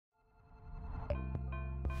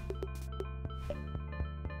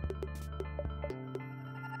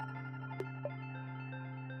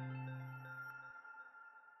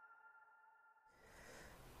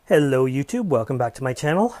Hello YouTube, welcome back to my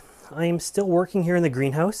channel. I am still working here in the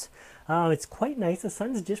greenhouse. It's quite nice, the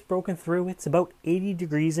sun's just broken through. It's about 80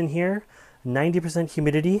 degrees in here, 90%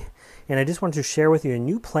 humidity, and I just wanted to share with you a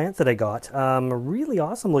new plant that I got. A really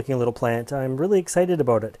awesome looking little plant. I'm really excited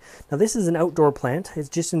about it. Now this is an outdoor plant. It's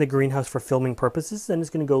just in the greenhouse for filming purposes, and it's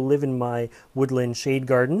going to go live in my woodland shade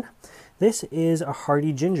garden. This is a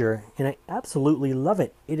hardy ginger, and I absolutely love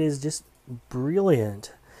it. It is just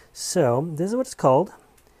brilliant. So this is what it's called.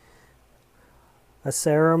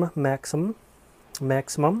 Asarum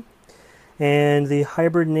maximum, and the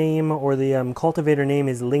hybrid name or the cultivator name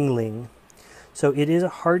is Ling Ling. So it is a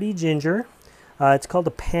hardy ginger. It's called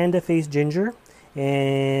a Panda face ginger,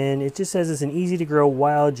 and it just says it's an easy to grow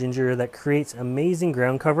wild ginger that creates amazing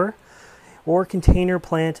ground cover or container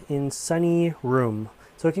plant in sunny room.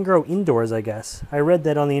 So it can grow indoors, I guess. I read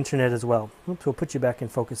that on the internet as well. Oops, we'll put you back in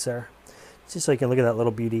focus there. Just so you can look at that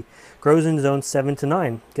little beauty. Grows in zone 7 to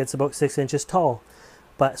 9. Gets about 6 inches tall.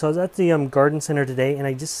 But so I was at the garden center today, and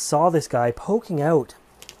I just saw this guy poking out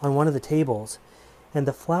on one of the tables, and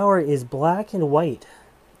the flower is black and white,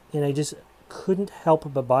 and I just couldn't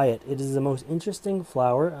help but buy it. It is the most interesting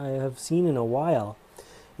flower I have seen in a while.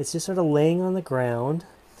 It's just sort of laying on the ground.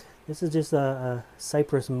 This is just a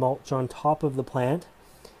cypress mulch on top of the plant.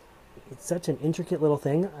 It's such an intricate little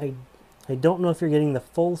thing. I don't know if you're getting the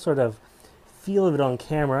full sort of feel of it on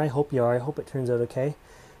camera. I hope you are. I hope it turns out okay.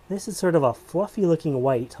 This is sort of a fluffy looking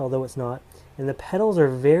white, although it's not. And the petals are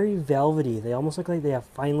very velvety. They almost look like they have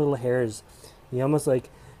fine little hairs. You almost like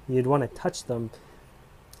you'd want to touch them.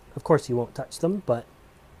 Of course you won't touch them, but...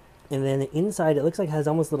 And then the inside, it looks like it has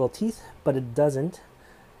almost little teeth, but it doesn't.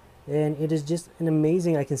 And it is just an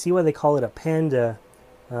amazing... I can see why they call it a panda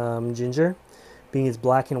ginger, being it's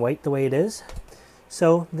black and white the way it is.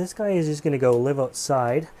 So this guy is just going to go live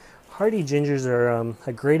outside. Hardy gingers are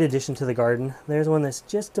a great addition to the garden. There's one that's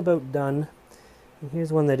just about done. And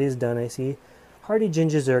here's one that is done, I see. Hardy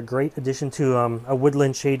gingers are a great addition to a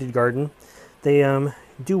woodland shaded garden. They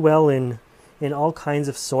do well in all kinds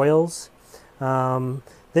of soils.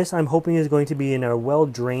 This I'm hoping is going to be in a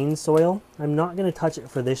well-drained soil. I'm not going to touch it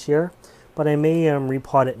for this year, but I may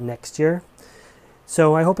repot it next year.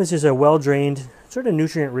 So I hope it's just a well-drained, sort of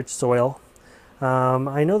nutrient-rich soil.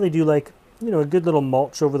 I know they do like, you know, a good little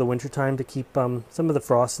mulch over the winter time to keep some of the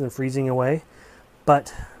frost and freezing away.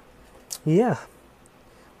 But yeah,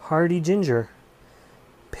 hardy ginger,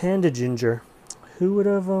 panda ginger. Who would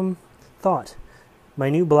have thought? My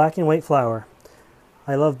new black and white flower.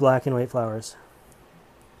 I love black and white flowers.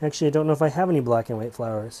 Actually, I don't know if I have any black and white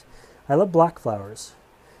flowers. I love black flowers.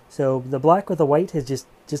 So the black with the white is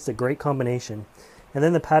just a great combination. And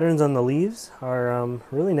then the patterns on the leaves are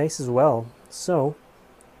really nice as well. So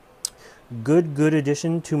good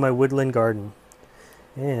addition to my woodland garden.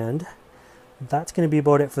 And that's going to be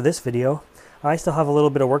about it for this video. I still have a little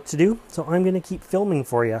bit of work to do, so I'm going to keep filming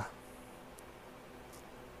for you.